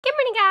Good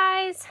morning,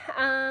 guys.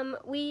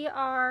 We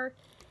are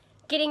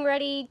getting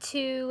ready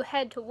to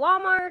head to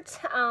Walmart.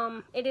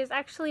 It is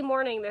actually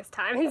morning this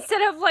time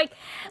instead of like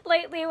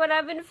lately when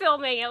I've been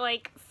filming at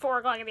like 4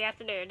 o'clock in the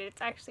afternoon.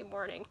 It's actually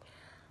morning.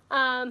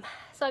 So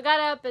I got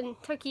up and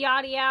took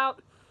Yachty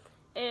out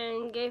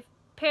and gave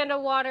Panda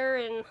water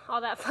and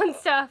all that fun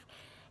stuff.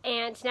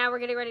 And now we're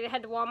getting ready to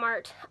head to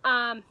Walmart.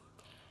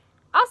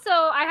 Also,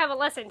 I have a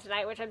lesson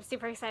tonight, which I'm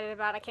super excited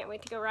about. I can't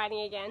wait to go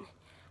riding again.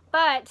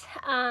 But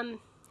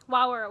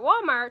while we're at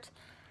Walmart,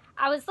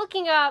 I was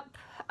looking up,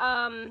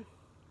 I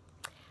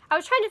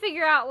was trying to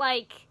figure out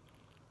like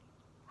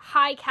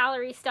high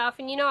calorie stuff,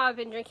 and you know I've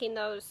been drinking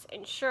those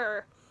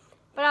Ensure,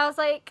 but I was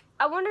like,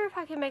 I wonder if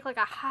I can make like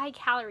a high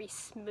calorie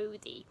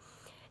smoothie.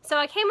 So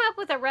I came up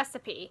with a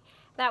recipe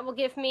that will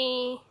give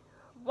me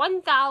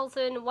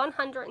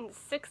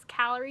 1,106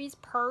 calories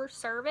per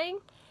serving.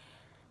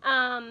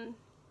 So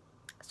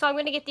I'm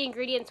going to get the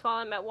ingredients while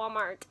I'm at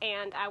Walmart,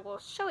 and I will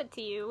show it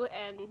to you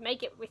and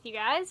make it with you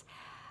guys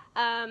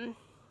when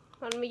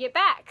we get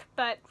back.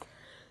 But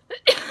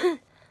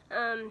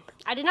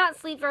I did not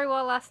sleep very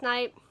well last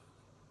night.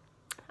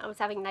 I was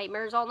having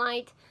nightmares all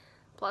night.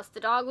 Plus the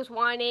dog was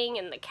whining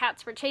and the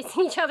cats were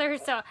chasing each other,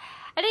 so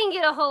I didn't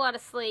get a whole lot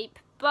of sleep.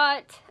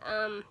 But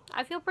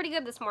I feel pretty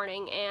good this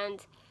morning,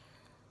 and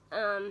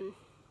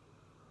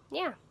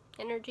yeah,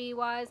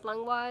 energy-wise,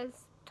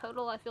 lung-wise,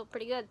 total, I feel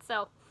pretty good.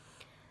 So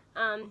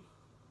I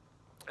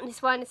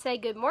just wanted to say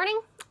good morning,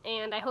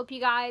 and I hope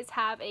you guys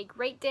have a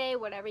great day,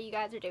 whatever you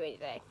guys are doing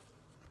today.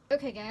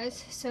 Okay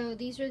guys, so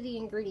these are the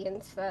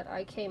ingredients that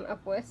I came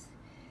up with.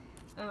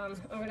 I'm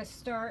going to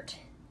start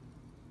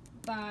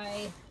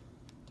by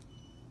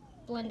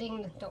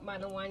blending, don't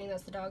mind the whining,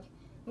 that's the dog.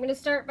 I'm going to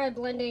start by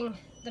blending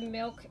the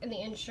milk and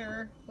the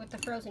Ensure with the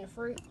frozen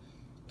fruit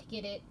to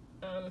get it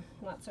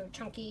not so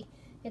chunky.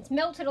 It's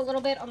melted a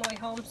little bit on the way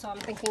home, so I'm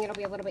thinking it'll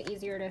be a little bit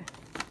easier to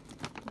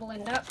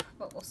blend up,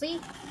 but we'll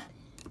see.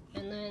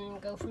 And then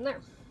go from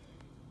there.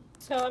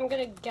 So I'm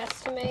going to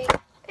guesstimate.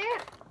 You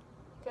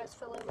guys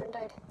fell over and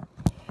died.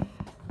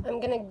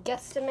 I'm going to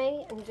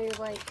guesstimate and do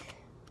like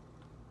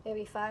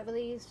maybe 5 of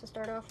these to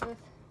start off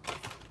with.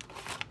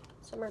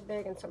 Some are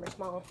big and some are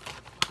small.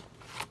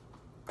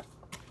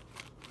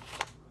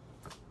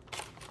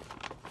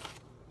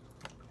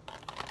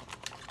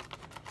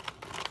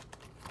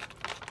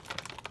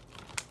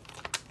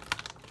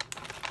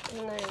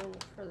 And then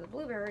for the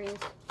blueberries,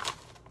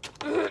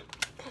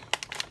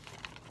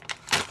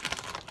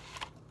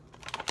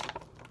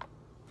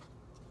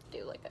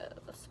 do like a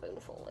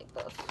spoonful like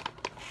this.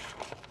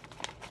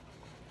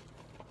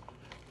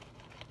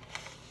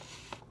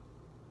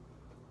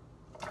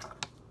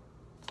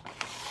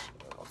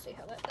 We'll see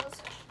how that does.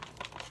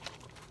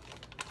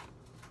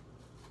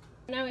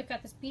 Now we've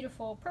got this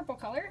beautiful purple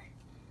color.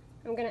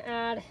 I'm going to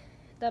add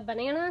the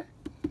banana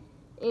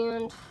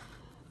and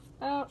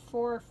about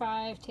 4 or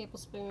 5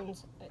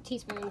 teaspoons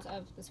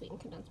of the sweetened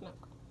condensed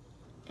milk.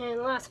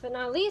 And last but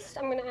not least,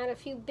 I'm going to add a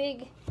few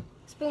big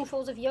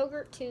spoonfuls of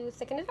yogurt to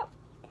thicken it up.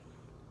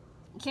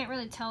 You can't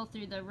really tell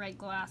through the red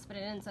glass, but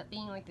it ends up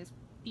being like this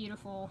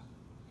beautiful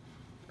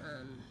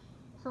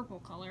purple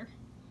color.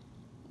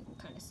 You can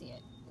kind of see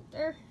it right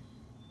there.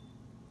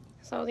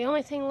 So the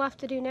only thing left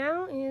to do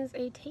now is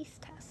a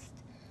taste test.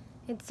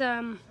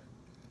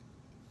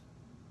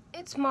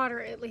 It's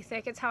moderately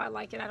thick. It's how I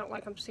like it. I don't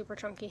like them super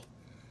chunky.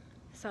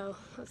 So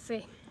let's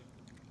see.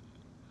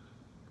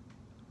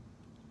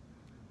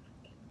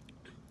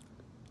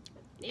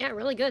 Yeah,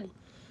 really good.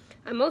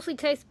 I mostly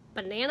taste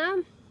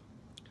banana.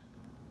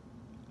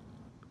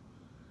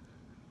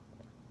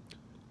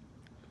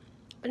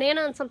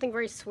 Banana and something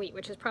very sweet,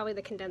 which is probably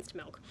the condensed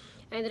milk.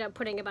 I ended up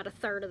putting about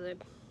 1/3 of the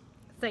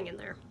thing in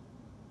there.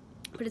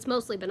 But it's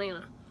mostly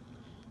banana.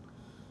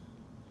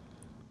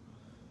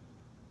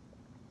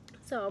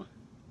 So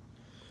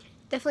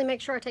definitely make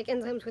sure I take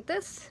enzymes with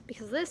this,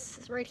 because this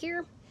is right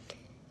here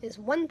is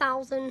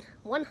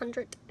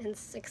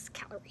 1,106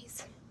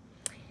 calories.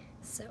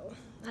 So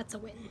that's a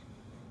win.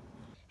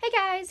 Hey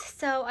guys,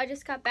 so I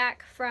just got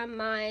back from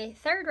my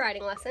 3rd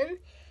riding lesson,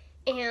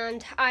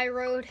 and I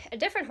rode a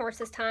different horse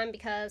this time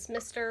because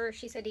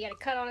she said he had a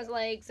cut on his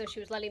leg, so she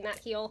was letting that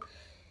heal.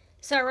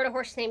 So I rode a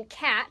horse named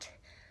Cat.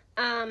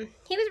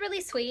 He was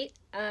really sweet.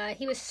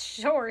 He was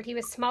short. He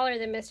was smaller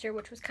than Mr.,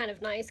 which was kind of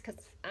nice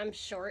because I'm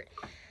short.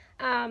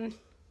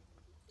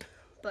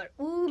 But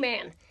ooh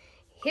man,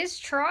 his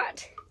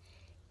trot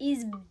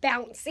is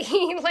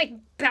bouncy, like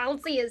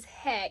bouncy as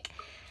heck.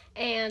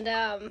 And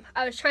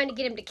I was trying to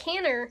get him to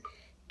canter,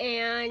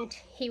 and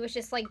he was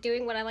just like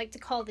doing what I like to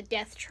call the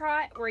death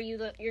trot, where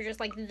you're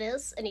just like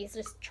this, and he's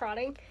just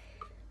trotting.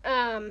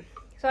 So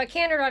I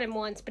cantered on him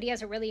once, but he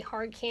has a really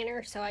hard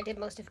canter, so I did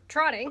most of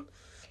trotting.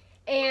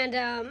 And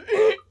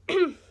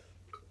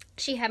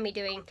she had me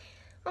doing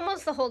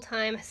almost the whole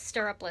time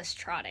stirrupless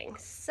trotting.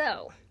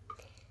 So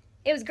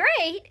it was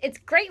great. It's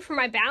great for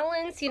my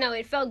balance. You know,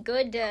 it felt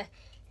good to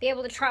be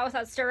able to trot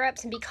without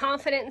stirrups and be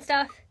confident and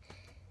stuff.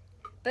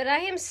 But I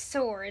am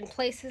sore in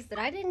places that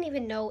I didn't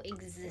even know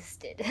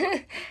existed.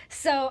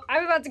 So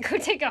I'm about to go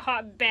take a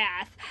hot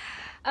bath.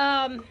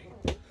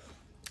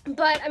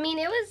 But I mean,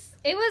 it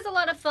was a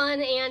lot of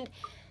fun, and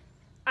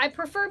I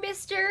prefer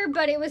Mister,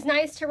 but it was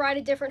nice to ride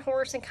a different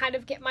horse and kind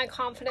of get my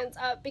confidence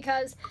up,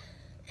 because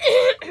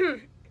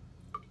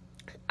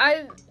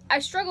I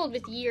struggled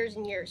with years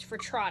and years for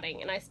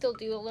trotting, and I still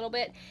do a little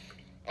bit.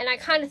 And I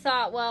kind of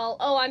thought, well,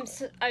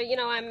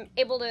 I'm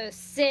able to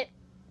sit,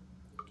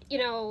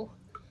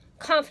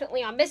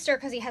 confidently on Mister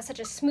because he has such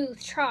a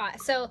smooth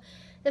trot. So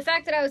the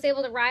fact that I was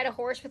able to ride a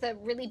horse with a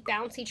really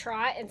bouncy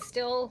trot and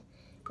still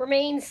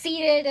remain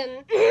seated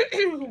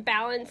and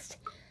balanced,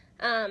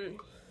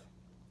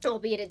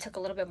 albeit it took a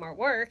little bit more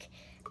work,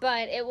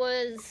 but it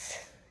was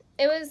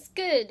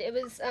good. It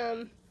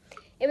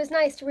was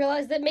nice to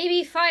realize that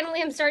maybe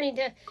finally I'm starting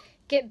to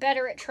get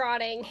better at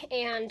trotting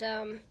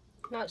and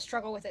not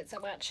struggle with it so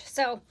much.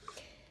 So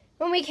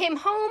when we came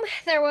home,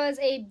 there was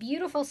a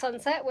beautiful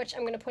sunset, which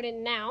I'm going to put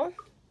in now.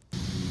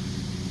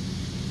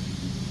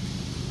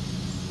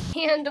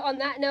 And on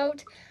that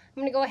note,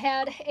 I'm going to go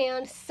ahead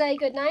and say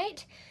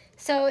goodnight.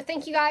 So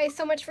thank you guys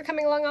so much for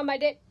coming along on my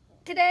day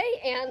today,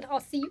 and I'll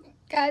see you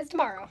guys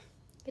tomorrow.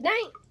 Good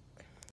night.